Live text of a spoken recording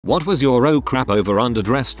What was your oh crap over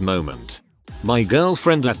underdressed moment? My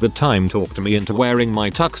girlfriend at the time talked me into wearing my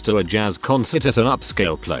tux to a jazz concert at an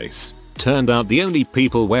upscale place. Turned out the only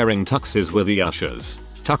people wearing tuxes were the ushers.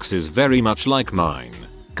 Tuxes very much like mine.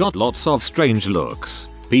 Got lots of strange looks.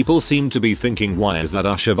 People seem to be thinking, why is that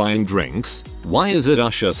usher buying drinks? Why is it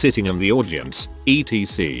usher sitting in the audience?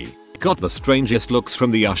 etc. Got the strangest looks from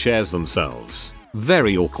the ushers themselves.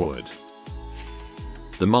 Very awkward.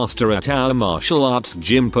 The master at our martial arts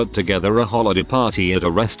gym put together a holiday party at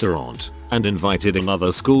a restaurant and invited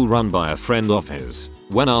another school run by a friend of his.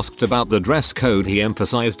 When asked about the dress code, he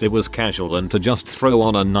emphasized it was casual and to just throw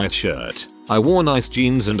on a nice shirt. I wore nice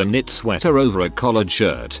jeans and a knit sweater over a collared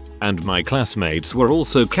shirt, and my classmates were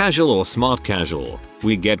also casual or smart casual.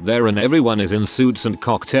 We get there and everyone is in suits and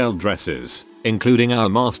cocktail dresses, including our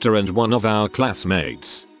master and one of our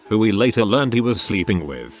classmates, who we later learned he was sleeping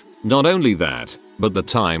with. Not only that, but the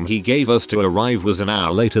time he gave us to arrive was an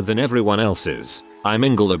hour later than everyone else's. I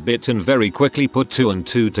mingled a bit and very quickly put 2 and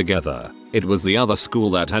 2 together. It was the other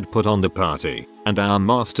school that had put on the party, and our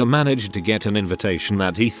master managed to get an invitation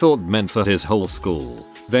that he thought meant for his whole school.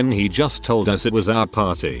 Then he just told us it was our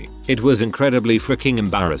party. It was incredibly freaking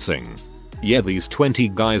embarrassing. Yeah, these 20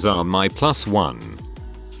 guys are my +1.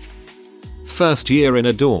 First year in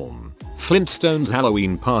a dorm. Flintstones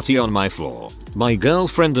Halloween party on my floor. My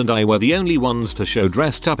girlfriend and I were the only ones to show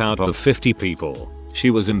dressed up out of 50 people.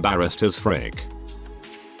 She was embarrassed as frick.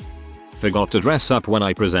 Forgot to dress up when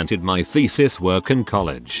I presented my thesis work in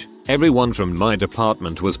college. Everyone from my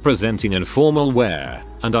department was presenting in formal wear,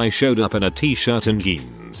 and I showed up in a t-shirt and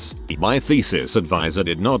jeans. My thesis advisor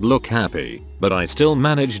did not look happy, but I still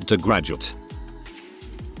managed to graduate.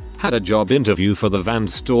 Had a job interview for the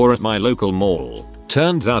Vans store at my local mall.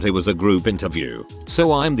 Turns out it was a group interview,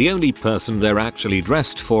 so I'm the only person there actually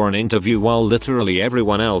dressed for an interview while literally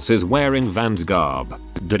everyone else is wearing Vans garb.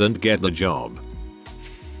 Didn't get the job.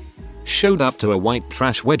 Showed up to a white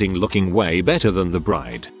trash wedding looking way better than the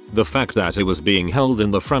bride. The fact that it was being held in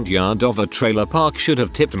the front yard of a trailer park should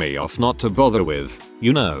have tipped me off not to bother with,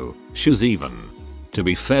 shoes even. To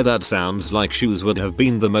be fair, that sounds like shoes would have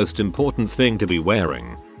been the most important thing to be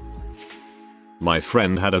wearing. My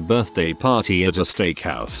friend had a birthday party at a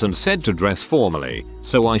steakhouse and said to dress formally,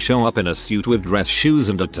 so I show up in a suit with dress shoes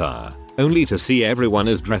and a tie, only to see everyone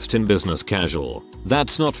is dressed in business casual.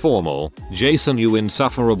 That's not formal, Jason, you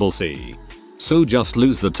insufferable C. So just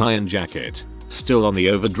lose the tie and jacket. Still on the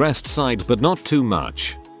overdressed side, but not too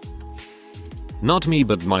much. Not me,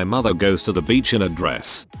 but my mother goes to the beach in a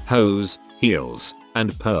dress, hose, heels,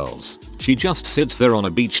 and pearls. She just sits there on a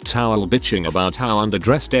beach towel bitching about how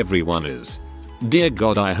underdressed everyone is. Dear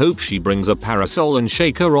God, I hope she brings a parasol and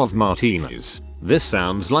shaker of martinis. This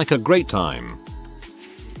sounds like a great time.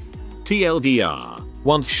 TLDR.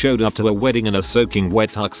 Once showed up to a wedding in a soaking wet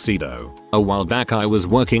tuxedo. A while back I was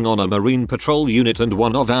working on a marine patrol unit and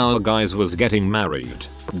one of our guys was getting married.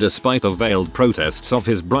 Despite the veiled protests of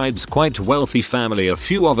his bride's quite wealthy family, a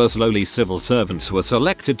few of us lowly civil servants were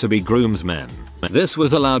selected to be groomsmen. This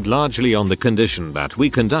was allowed largely on the condition that we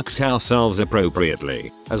conduct ourselves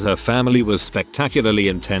appropriately, as her family was spectacularly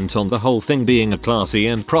intent on the whole thing being a classy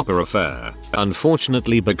and proper affair.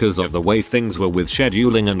 Unfortunately, because of the way things were with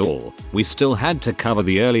scheduling and all, we still had to cover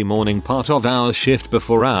the early morning part of our shift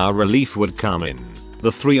before our relief would come in.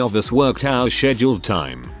 The 3 of us worked our scheduled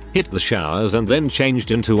time, hit the showers, and then changed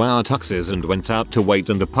into our tuxes and went out to wait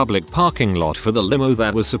in the public parking lot for the limo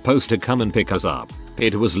that was supposed to come and pick us up.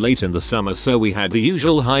 It was late in the summer, so we had the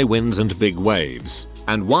usual high winds and big waves.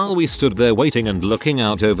 And while we stood there waiting and looking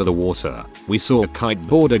out over the water, we saw a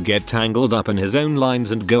kiteboarder get tangled up in his own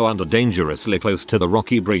lines and go under dangerously close to the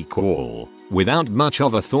rocky brick wall. Without much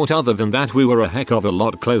of a thought other than that we were a heck of a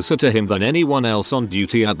lot closer to him than anyone else on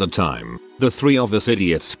duty at the time, the 3 of us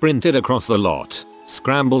idiots sprinted across the lot,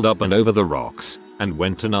 scrambled up and over the rocks, and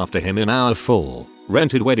went in after him in our full,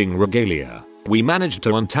 rented wedding regalia. We managed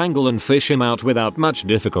to untangle and fish him out without much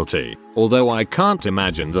difficulty, although I can't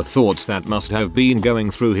imagine the thoughts that must have been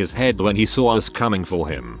going through his head when he saw us coming for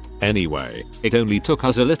him. Anyway, it only took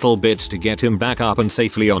us a little bit to get him back up and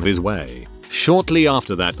safely on his way. Shortly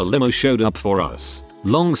after that, the limo showed up for us.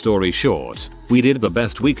 Long story short, we did the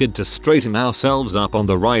best we could to straighten ourselves up on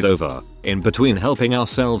the ride over, in between helping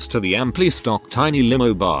ourselves to the amply stocked tiny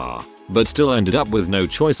limo bar, but still ended up with no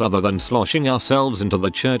choice other than sloshing ourselves into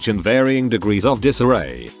the church in varying degrees of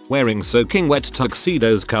disarray, wearing soaking wet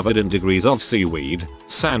tuxedos covered in degrees of seaweed,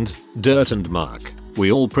 sand, dirt and muck.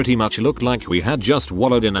 We all pretty much looked like we had just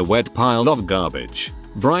wallowed in a wet pile of garbage.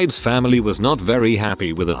 Bride's family was not very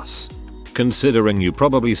happy with us. Considering you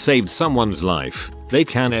probably saved someone's life, they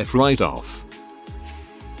can F right off.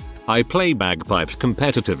 I play bagpipes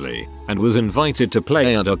competitively and was invited to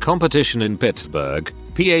play at a competition in Pittsburgh,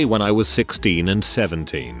 PA when I was 16 and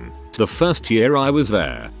 17. The first year I was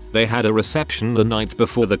there, they had a reception the night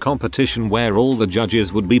before the competition where all the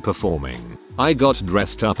judges would be performing. I got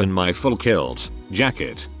dressed up in my full kilt,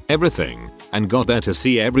 jacket, everything, and got there to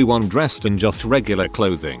see everyone dressed in just regular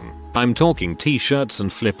clothing. I'm talking t-shirts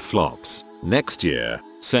and flip-flops. Next year,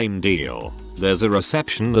 same deal. There's a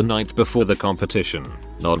reception the night before the competition.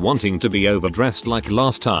 Not wanting to be overdressed like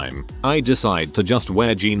last time, I decide to just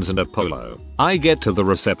wear jeans and a polo. I get to the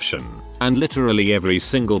reception, and literally every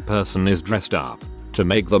single person is dressed up. To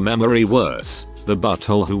make the memory worse, the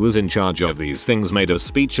butthole who was in charge of these things made a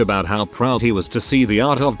speech about how proud he was to see the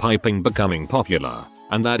art of piping becoming popular,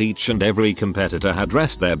 and that each and every competitor had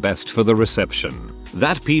dressed their best for the reception.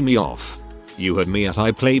 That pee me off. You heard me at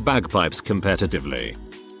I play bagpipes competitively.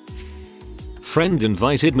 Friend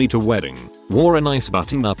invited me to wedding, wore a nice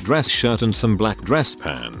button-up dress shirt and some black dress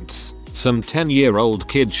pants. Some 10-year-old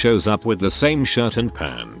kid shows up with the same shirt and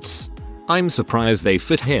pants. I'm surprised they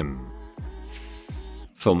fit him.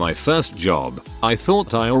 For my first job, I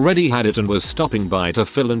thought I already had it and was stopping by to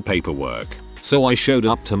fill in paperwork. So I showed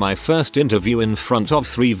up to my first interview in front of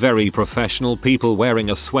 3 very professional people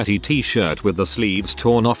wearing a sweaty t-shirt with the sleeves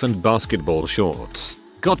torn off and basketball shorts.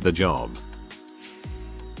 Got the job.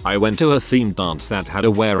 I went to a themed dance that had a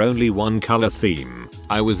wear only one color theme.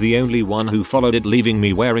 I was the only one who followed it, leaving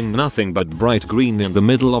me wearing nothing but bright green in the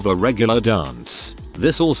middle of a regular dance.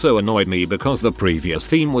 This also annoyed me because the previous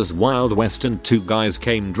theme was Wild West and 2 guys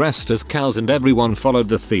came dressed as cows and everyone followed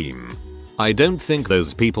the theme. I don't think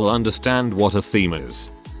those people understand what a theme is.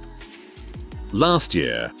 Last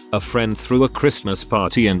year, a friend threw a Christmas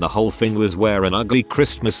party and the whole thing was wear an ugly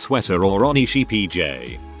Christmas sweater or Onishi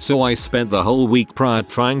PJ. So I spent the whole week prior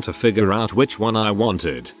trying to figure out which one I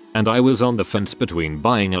wanted, and I was on the fence between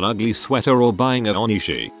buying an ugly sweater or buying an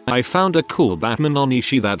Onishi. I found a cool Batman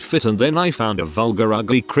Onishi that fit and then I found a vulgar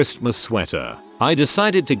ugly Christmas sweater. I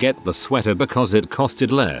decided to get the sweater because it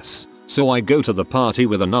costed less. So I go to the party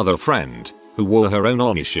with another friend, who wore her own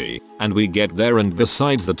Onishi, and we get there and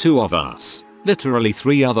besides the 2 of us, literally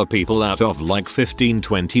 3 other people out of like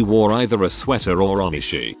 15-20 wore either a sweater or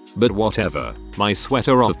Onishi. But whatever, my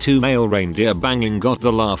sweater of 2 male reindeer banging got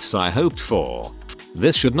the laughs I hoped for.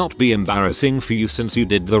 This should not be embarrassing for you since you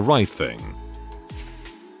did the right thing.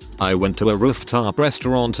 I went to a rooftop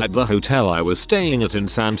restaurant at the hotel I was staying at in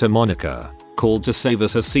Santa Monica, called to save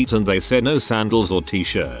us a seat and they said no sandals or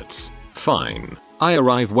t-shirts. Fine. I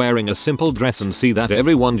arrive wearing a simple dress and see that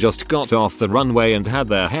everyone just got off the runway and had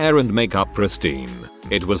their hair and makeup pristine.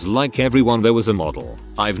 It was like everyone there was a model.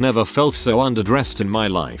 I've never felt so underdressed in my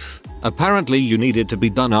life. Apparently you needed to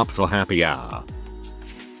be done up for happy hour.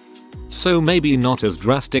 So maybe not as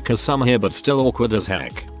drastic as some here but still awkward as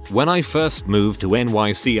heck. When I first moved to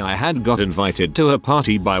NYC I had got invited to a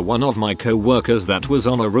party by one of my co-workers that was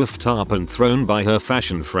on a rooftop and thrown by her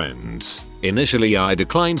fashion friends. Initially I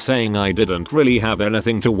declined saying I didn't really have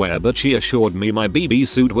anything to wear but she assured me my BB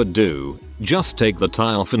suit would do. Just take the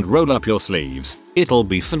tie off and roll up your sleeves. It'll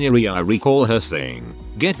be funny. I recall her saying.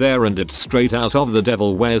 Get there and it's straight out of The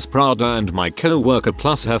Devil Wears Prada and my co-worker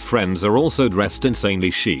plus her friends are also dressed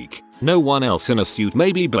insanely chic. No one else in a suit,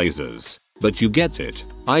 maybe blazers. But you get it.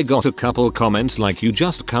 I got a couple comments like you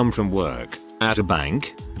just come from work, at a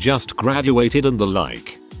bank, just graduated and the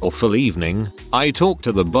like. Or full evening. I talked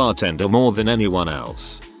to the bartender more than anyone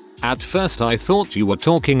else. At first I thought you were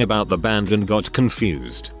talking about the band and got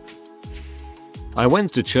confused. I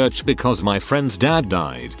went to church because my friend's dad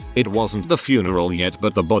died. It wasn't the funeral yet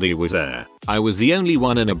but the body was there. I was the only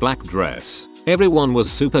one in a black dress. Everyone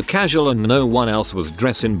was super casual and no one else was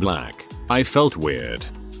dressed in black. I felt weird.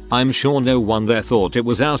 I'm sure no one there thought it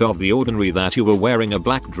was out of the ordinary that you were wearing a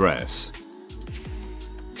black dress.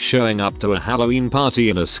 Showing up to a Halloween party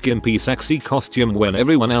in a skimpy sexy costume when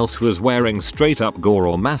everyone else was wearing straight up gore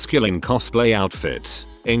or masculine cosplay outfits,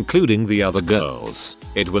 including the other girls.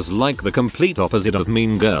 It was like the complete opposite of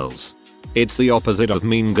Mean Girls. It's the opposite of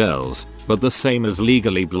Mean Girls, but the same as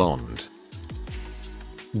Legally Blonde.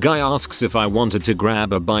 Guy asks if I wanted to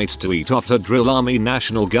grab a bite to eat after drill Army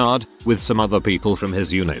National Guard with some other people from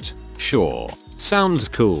his unit. Sure. Sounds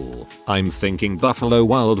cool. I'm thinking Buffalo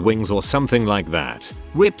Wild Wings or something like that.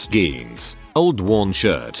 Ripped jeans, old worn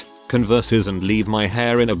shirt, Converses and leave my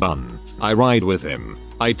hair in a bun. I ride with him.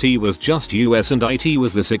 IT was just US and IT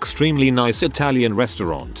was this extremely nice Italian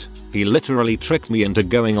restaurant. He literally tricked me into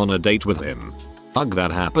going on a date with him. Ugh, that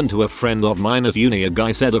happened to a friend of mine at uni. A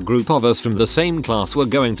guy said a group of us from the same class were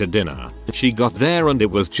going to dinner. She got there and it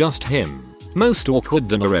was just him. Most awkward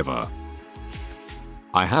dinner ever.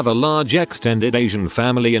 I have a large extended Asian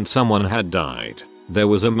family and someone had died. There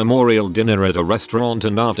was a memorial dinner at a restaurant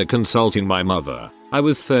and after consulting my mother, I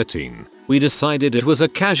was 13, we decided it was a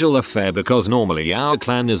casual affair because normally our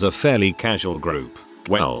clan is a fairly casual group.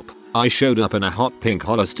 Welp, I showed up in a hot pink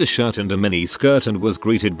Hollister shirt and a mini skirt and was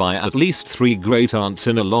greeted by at least 3 great aunts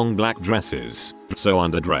in a long black dresses. So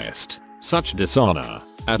underdressed. Such dishonor.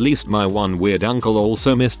 At least my one weird uncle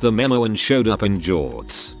also missed the memo and showed up in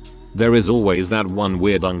jorts. There is always that one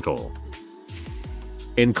weird uncle.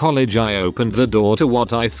 In college I opened the door to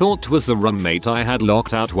what I thought was the roommate I had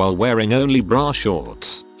locked out while wearing only bra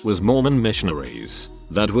shorts. Was Mormon missionaries.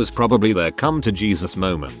 That was probably their come to Jesus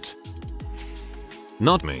moment.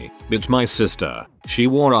 Not me, but my sister. She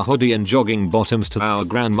wore a hoodie and jogging bottoms to our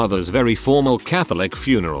grandmother's very formal Catholic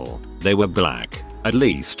funeral. They were black, at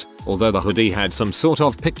least, although the hoodie had some sort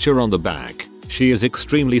of picture on the back. She is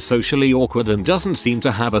extremely socially awkward and doesn't seem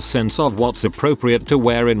to have a sense of what's appropriate to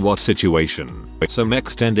wear in what situation. Some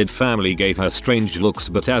extended family gave her strange looks,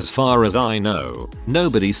 but as far as I know,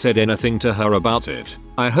 nobody said anything to her about it.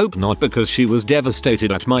 I hope not, because she was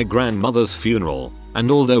devastated at my grandmother's funeral, and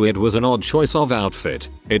although it was an odd choice of outfit,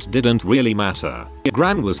 it didn't really matter.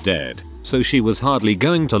 Gran was dead, so she was hardly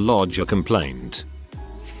going to lodge a complaint.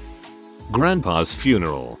 Grandpa's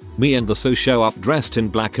funeral. Me and the so show up dressed in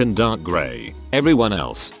black and dark grey. Everyone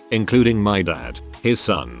else, including my dad, his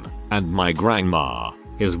son, and my grandma,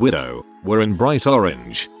 his widow, were in bright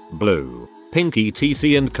orange, blue, pink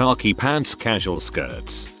etc and khaki pants, casual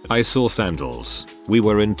skirts. I saw sandals. We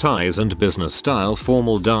were in ties and business style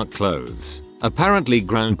formal dark clothes. Apparently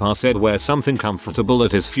grandpa said wear something comfortable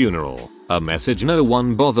at his funeral. A message no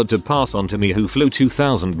one bothered to pass on to me, who flew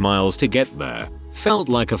 2,000 miles to get there. Felt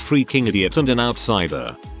like a freaking idiot and an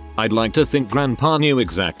outsider. I'd like to think grandpa knew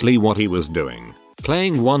exactly what he was doing,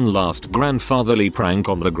 playing one last grandfatherly prank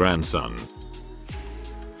on the grandson.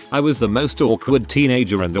 I was the most awkward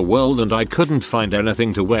teenager in the world and I couldn't find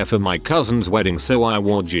anything to wear for my cousin's wedding, so I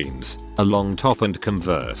wore jeans, a long top and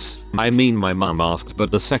Converse. I mean, my mum asked,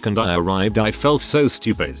 but the second I arrived I felt so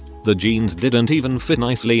stupid. The jeans didn't even fit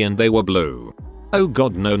nicely and they were blue. Oh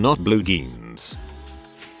god no, not blue jeans.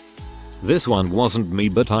 This one wasn't me,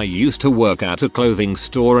 but I used to work at a clothing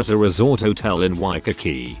store at a resort hotel in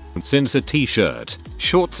Waikiki. Since a t-shirt,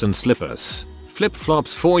 shorts and slippers,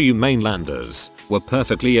 flip-flops for you mainlanders, were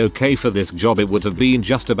perfectly okay for this job, it would have been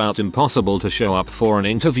just about impossible to show up for an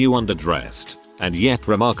interview underdressed. And yet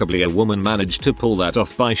remarkably a woman managed to pull that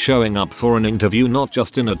off by showing up for an interview not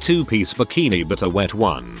just in a 2-piece bikini but a wet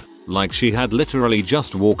one. Like she had literally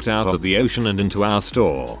just walked out of the ocean and into our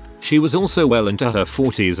store. She was also well into her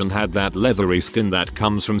 40s and had that leathery skin that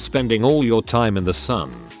comes from spending all your time in the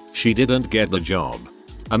sun. She didn't get the job.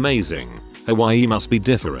 Amazing. Hawaii must be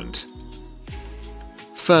different.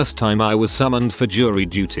 First time I was summoned for jury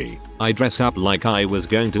duty, I dressed up like I was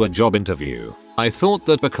going to a job interview. I thought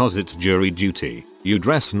that because it's jury duty, you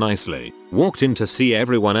dress nicely. Walked in to see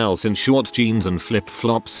everyone else in shorts, jeans and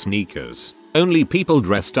flip-flop sneakers. Only people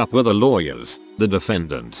dressed up were the lawyers, the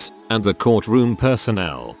defendants, and the courtroom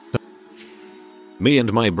personnel. Me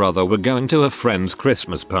and my brother were going to a friend's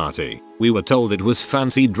Christmas party. We were told it was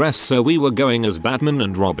fancy dress, so we were going as Batman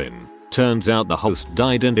and Robin. Turns out the host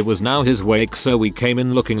died and it was now his wake, so we came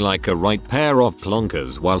in looking like a right pair of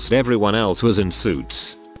plonkers whilst everyone else was in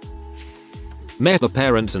suits. Met the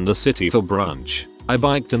parents in the city for brunch. I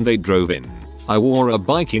biked and they drove in. I wore a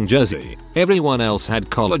biking jersey. Everyone else had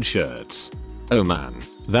collared shirts. Oh man,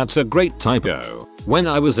 that's a great typo. When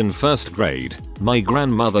I was in first grade, my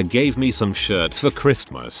grandmother gave me some shirts for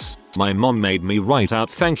Christmas. My mom made me write out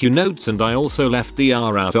thank you notes and I also left the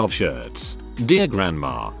R out of shirts. Dear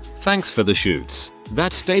grandma, thanks for the shoots.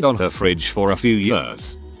 That stayed on her fridge for a few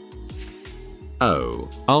years. Oh,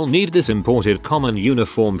 I'll need this imported common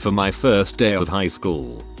uniform for my first day of high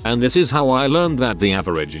school. And this is how I learned that the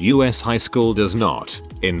average US high school does not,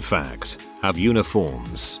 in fact, have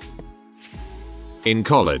uniforms. In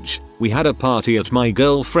college, we had a party at my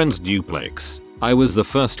girlfriend's duplex. I was the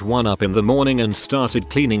first one up in the morning and started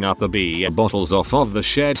cleaning up the beer bottles off of the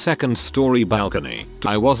shared second-story balcony.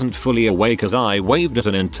 I wasn't fully awake as I waved at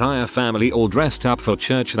an entire family all dressed up for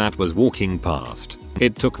church that was walking past.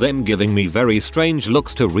 It took them giving me very strange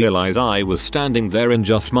looks to realize I was standing there in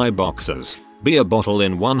just my boxers, beer bottle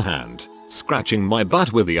in one hand, scratching my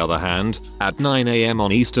butt with the other hand, at 9 AM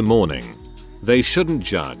on Easter morning. They shouldn't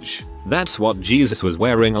judge. That's what Jesus was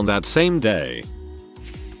wearing on that same day.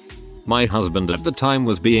 My husband at the time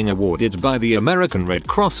was being awarded by the American Red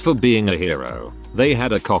Cross for being a hero. They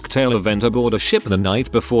had a cocktail event aboard a ship the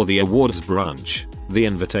night before the awards brunch. The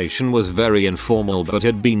invitation was very informal but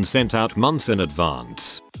had been sent out months in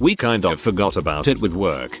advance. We kind of forgot about it with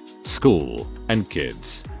work, school, and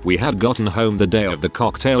kids. We had gotten home the day of the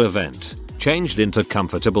cocktail event, changed into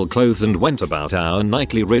comfortable clothes and went about our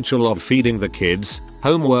nightly ritual of feeding the kids,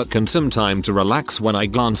 homework and some time to relax when I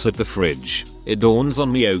glance at the fridge. It dawns on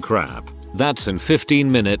me, oh crap, that's in 15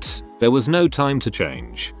 minutes, there was no time to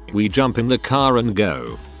change. We jump in the car and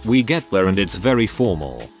go. We get there and it's very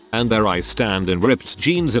formal. And there I stand in ripped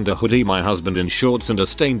jeans and a hoodie, my husband in shorts and a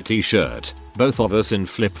stained t-shirt, both of us in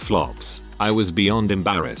flip-flops. I was beyond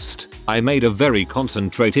embarrassed. I made a very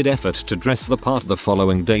concentrated effort to dress the part the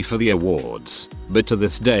following day for the awards, but to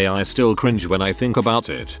this day I still cringe when I think about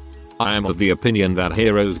it. I am of the opinion that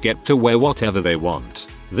heroes get to wear whatever they want.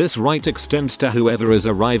 This right extends to whoever is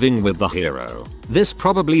arriving with the hero. This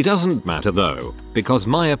probably doesn't matter though, because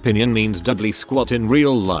my opinion means Dudley squat in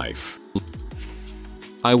real life.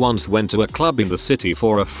 I once went to a club in the city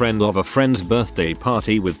for a friend of a friend's birthday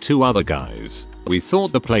party with 2 other guys. We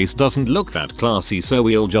thought the place doesn't look that classy, so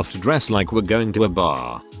we'll just dress like we're going to a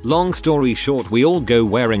bar. Long story short, we all go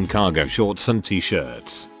wearing cargo shorts and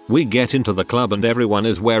t-shirts. We get into the club and everyone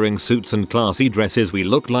is wearing suits and classy dresses. We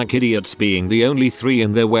look like idiots being the only 3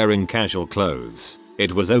 in there wearing casual clothes.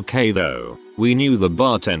 It was okay though. We knew the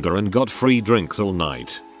bartender and got free drinks all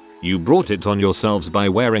night. You brought it on yourselves by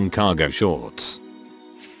wearing cargo shorts.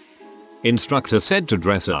 Instructor said to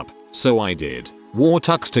dress up, so I did. Wore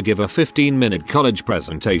tux to give a 15-minute college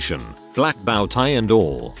presentation, black bow tie and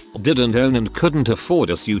all. Didn't own and couldn't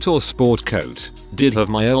afford a suit or sport coat. Did have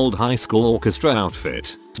my old high school orchestra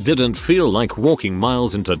outfit. Didn't feel like walking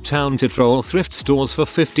miles into town to troll thrift stores for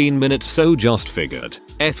 15 minutes, so just figured,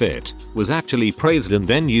 F it. Was actually praised and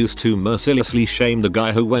then used to mercilessly shame the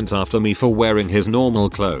guy who went after me for wearing his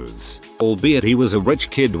normal clothes. Albeit he was a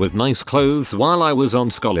rich kid with nice clothes while I was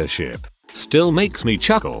on scholarship. Still makes me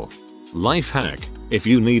chuckle. Life hack: if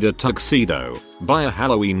you need a tuxedo, buy a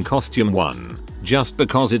Halloween costume one. Just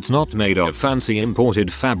because it's not made of fancy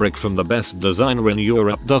imported fabric from the best designer in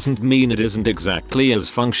Europe doesn't mean it isn't exactly as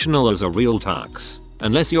functional as a real tux.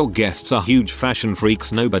 Unless your guests are huge fashion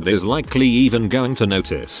freaks, nobody's likely even going to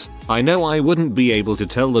notice. I know I wouldn't be able to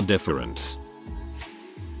tell the difference.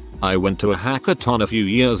 I went to a hackathon a few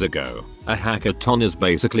years ago. A hackathon is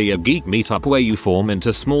basically a geek meetup where you form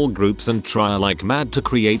into small groups and try like mad to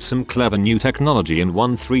create some clever new technology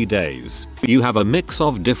in 3 days. You have a mix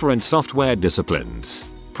of different software disciplines,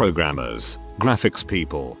 programmers, graphics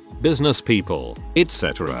people, business people,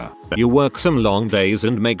 etc. You work some long days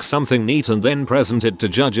and make something neat and then present it to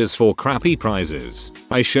judges for crappy prizes.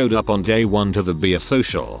 I showed up on day 1 to the beer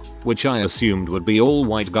social, which I assumed would be all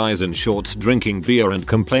white guys in shorts drinking beer and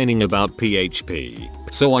complaining about PHP.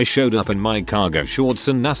 So I showed up in my cargo shorts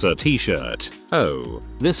and NASA t-shirt. Oh,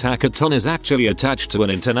 this hackathon is actually attached to an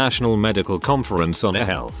international medical conference on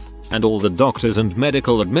health. And all the doctors and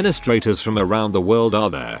medical administrators from around the world are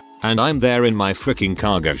there. And I'm there in my freaking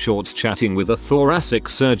cargo shorts chatting with a thoracic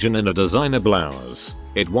surgeon in a designer blouse.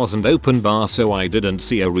 It wasn't open bar, so I didn't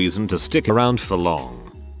see a reason to stick around for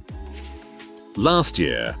long. Last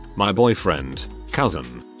year, my boyfriend,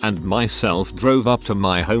 cousin, and myself drove up to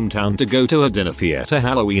my hometown to go to a dinner theater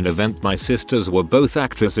Halloween event my sisters were both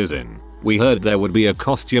actresses in. We heard there would be a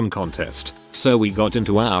costume contest, so we got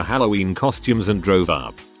into our Halloween costumes and drove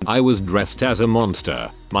up. I was dressed as a monster,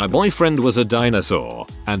 my boyfriend was a dinosaur,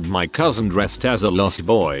 and my cousin dressed as a lost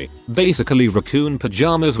boy, basically raccoon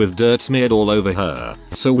pajamas with dirt smeared all over her.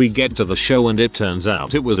 So we get to the show and it turns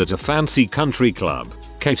out it was at a fancy country club,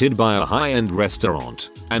 catered by a high-end restaurant,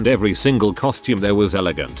 and every single costume there was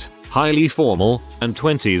elegant, highly formal, and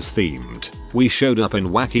 20s themed. We showed up in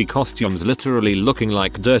wacky costumes literally looking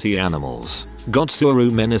like dirty animals. Got Suru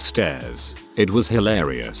menace stares. It was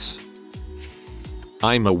hilarious.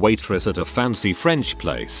 I'm a waitress at a fancy French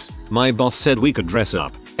place. My boss said we could dress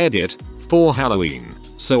up, edit, for Halloween.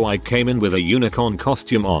 So I came in with a unicorn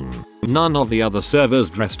costume on. None of the other servers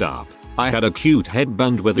dressed up. I had a cute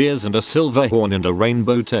headband with ears and a silver horn and a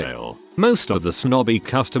rainbow tail. Most of the snobby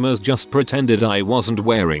customers just pretended I wasn't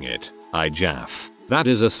wearing it. I jaff. That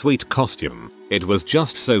is a sweet costume. It was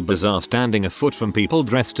just so bizarre standing a foot from people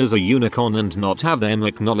dressed as a unicorn and not have them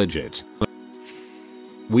acknowledge it.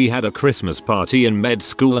 We had a Christmas party in med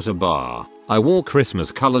school at a bar. I wore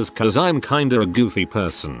Christmas colors cause I'm kinda a goofy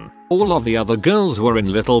person. All of the other girls were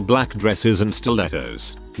in little black dresses and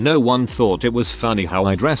stilettos. No one thought it was funny how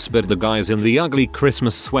I dress, but the guys in the ugly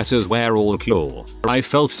Christmas sweaters were all cool. I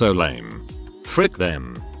felt so lame. Frick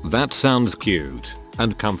them. That sounds cute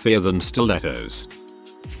and comfier than stilettos.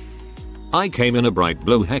 I came in a bright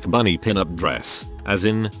blue heck bunny pinup dress, as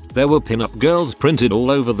in, there were pinup girls printed all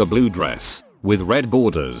over the blue dress. with red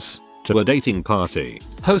borders, to a dating party,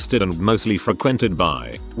 hosted and mostly frequented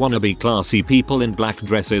by wannabe classy people in black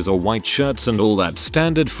dresses or white shirts and all that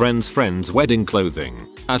standard friends wedding clothing.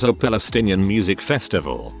 At a Palestinian music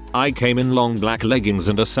festival, I came in long black leggings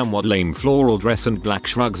and a somewhat lame floral dress and black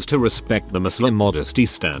shrugs to respect the Muslim modesty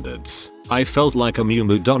standards. I felt like a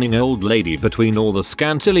muumuu donning old lady between all the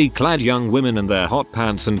scantily clad young women in their hot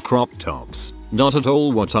pants and crop tops. Not at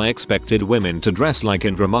all what I expected women to dress like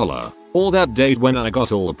in Ramallah, or that date when I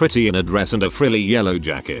got all pretty in a dress and a frilly yellow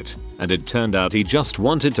jacket, and it turned out he just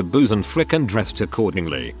wanted to booze and frickin' dressed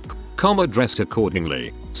accordingly. Dressed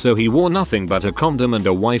accordingly, so he wore nothing but a condom and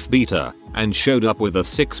a wife beater, and showed up with a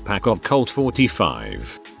 6-pack of Colt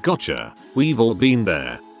 45. Gotcha, we've all been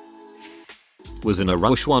there. Was in a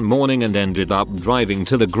rush one morning and ended up driving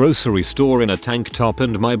to the grocery store in a tank top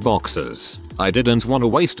and my boxers. I didn't want to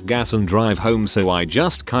waste gas and drive home, so I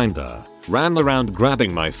just kinda ran around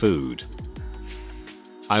grabbing my food.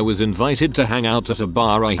 I was invited to hang out at a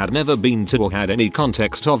bar I had never been to or had any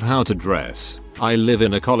context of how to dress. I live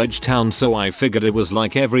in a college town, so I figured it was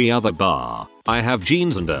like every other bar. I have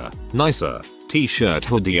jeans and a nicer t-shirt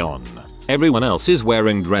hoodie on. Everyone else is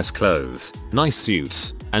wearing dress clothes, nice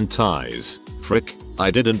suits, and ties. Frick, I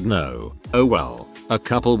didn't know. Oh well. A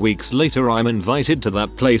couple weeks later I'm invited to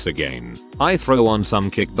that place again. I throw on some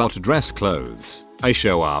kick-butt dress clothes. I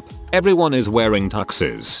show up. Everyone is wearing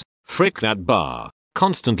tuxes. Frick that bar.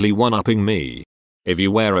 Constantly one-upping me. If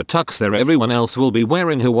you wear a tux there, everyone else will be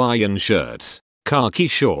wearing Hawaiian shirts, khaki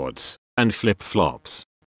shorts, and flip-flops.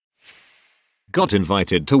 Got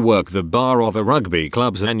invited to work the bar of a rugby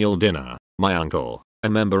club's annual dinner. My uncle, a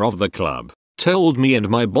member of the club, told me and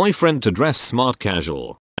my boyfriend to dress smart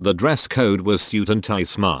casual. The dress code was suit and tie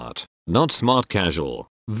smart, not smart casual.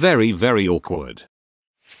 Very awkward.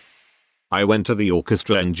 I went to the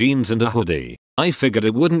orchestra in jeans and a hoodie. I figured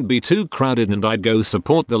it wouldn't be too crowded and I'd go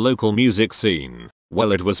support the local music scene.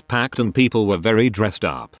 Well, it was packed and people were very dressed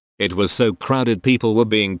up. It was so crowded people were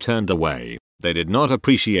being turned away. They did not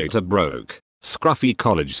appreciate a broke, scruffy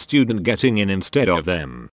college student getting in instead of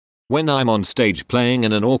them. When I'm on stage playing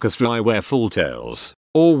in an orchestra I wear full tails,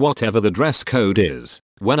 or whatever the dress code is.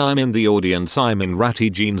 When I'm in the audience I'm in ratty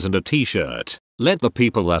jeans and a t-shirt. Let the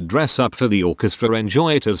people that dress up for the orchestra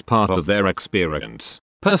enjoy it as part of their experience.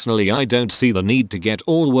 Personally, I don't see the need to get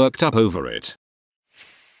all worked up over it.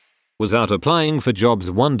 Was out applying for jobs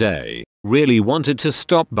one day. Really wanted to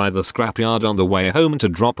stop by the scrapyard on the way home to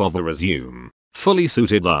drop off a resume. Fully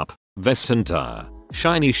suited up, vest and tie,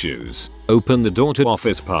 shiny shoes. Open the door to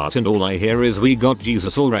office part and all I hear is "We got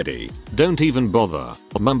Jesus already. Don't even bother."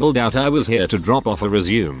 Mumbled out I was here to drop off a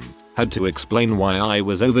resume. Had to explain why I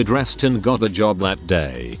was overdressed and got the job that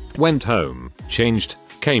day. Went home, changed,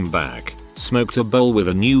 came back, smoked a bowl with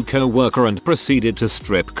a new co-worker and proceeded to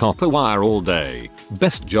strip copper wire all day.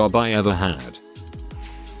 Best job I ever had.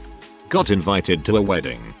 Got invited to a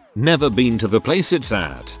wedding. Never been to the place it's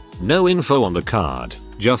at. No info on the card,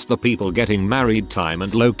 just the people getting married, time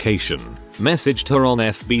and location. Messaged her on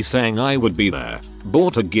FB saying I would be there.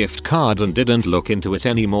 Bought a gift card and didn't look into it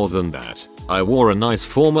any more than that. I wore a nice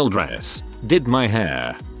formal dress, did my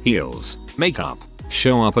hair, heels, makeup,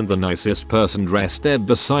 show up and the nicest person dressed there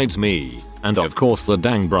besides me, and of course the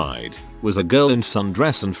dang bride, was a girl in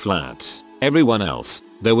sundress and flats. Everyone else,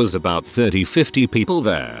 there was about 30-50 people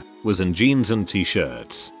there, was in jeans and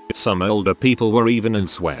t-shirts. Some older people were even in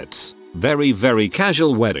sweats. Very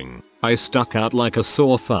casual wedding. I stuck out like a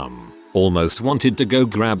sore thumb. Almost wanted to go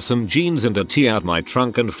grab some jeans and a tee out my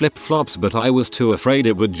trunk and flip-flops, but I was too afraid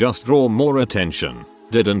it would just draw more attention.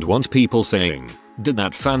 Didn't want people saying, "Did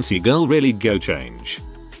that fancy girl really go change?"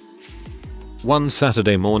 One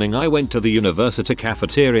Saturday morning I went to the university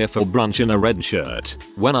cafeteria for brunch in a red shirt.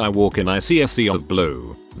 When I walk in I see a sea of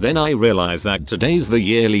blue. Then I realize that today's the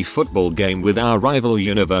yearly football game with our rival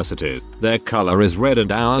universities. Their color is red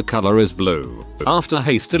and our color is blue. After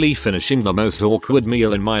hastily finishing the most awkward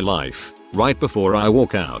meal in my life, right before I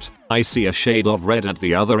walk out, I see a shade of red at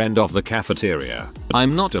the other end of the cafeteria.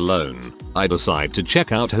 I'm not alone. I decide to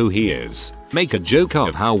check out who he is, make a joke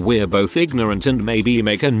of how we're both ignorant and maybe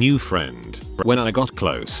make a new friend. When I got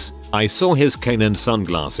close, I saw his cane and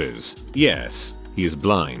sunglasses. Yes, he's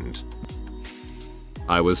blind.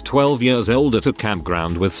 I was 12 years old at a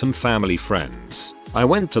campground with some family friends. I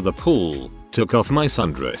went to the pool, took off my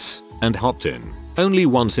sundress, and hopped in. Only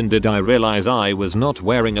once in did I realize I was not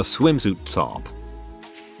wearing a swimsuit top.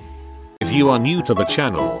 If you are new to the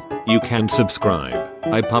channel, you can subscribe.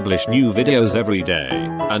 I publish new videos every day.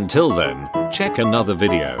 Until then, check another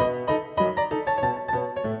video.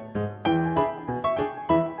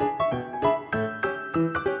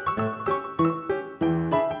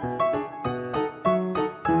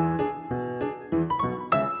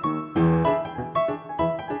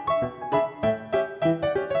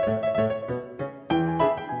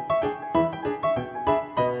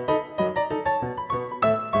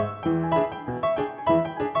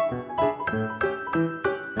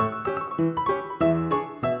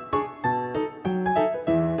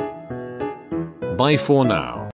 Bye for now.